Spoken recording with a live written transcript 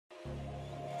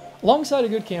Alongside a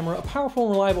good camera, a powerful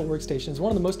and reliable workstation is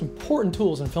one of the most important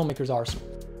tools in a filmmaker's arsenal.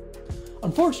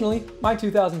 Unfortunately, my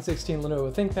 2016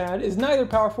 Lenovo ThinkPad is neither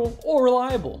powerful or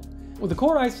reliable. With a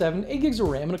Core i7, 8 gigs of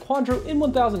RAM, and a Quadro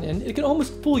N1000N, it can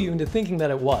almost fool you into thinking that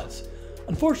it was.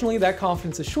 Unfortunately, that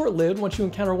confidence is short-lived once you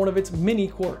encounter one of its many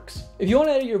quirks. If you want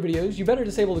to edit your videos, you better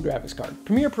disable the graphics card.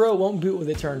 Premiere Pro won't boot with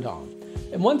it turned on.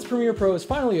 And once Premiere Pro is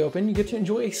finally open, you get to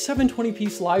enjoy a 720p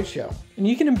slideshow, and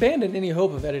you can abandon any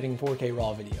hope of editing 4K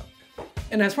RAW video.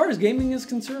 And as far as gaming is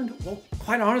concerned, well,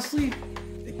 quite honestly,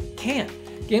 it can't.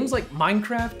 Games like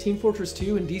Minecraft, Team Fortress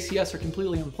 2, and DCS are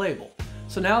completely unplayable.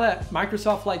 So now that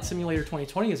Microsoft Flight Simulator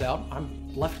 2020 is out,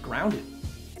 I'm left grounded.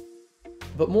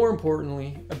 But more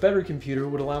importantly, a better computer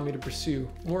would allow me to pursue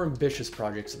more ambitious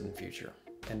projects in the future.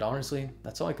 And honestly,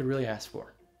 that's all I could really ask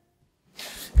for.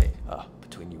 Hey,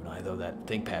 between you and I though, that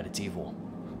ThinkPad, it's evil.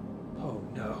 Oh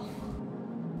no.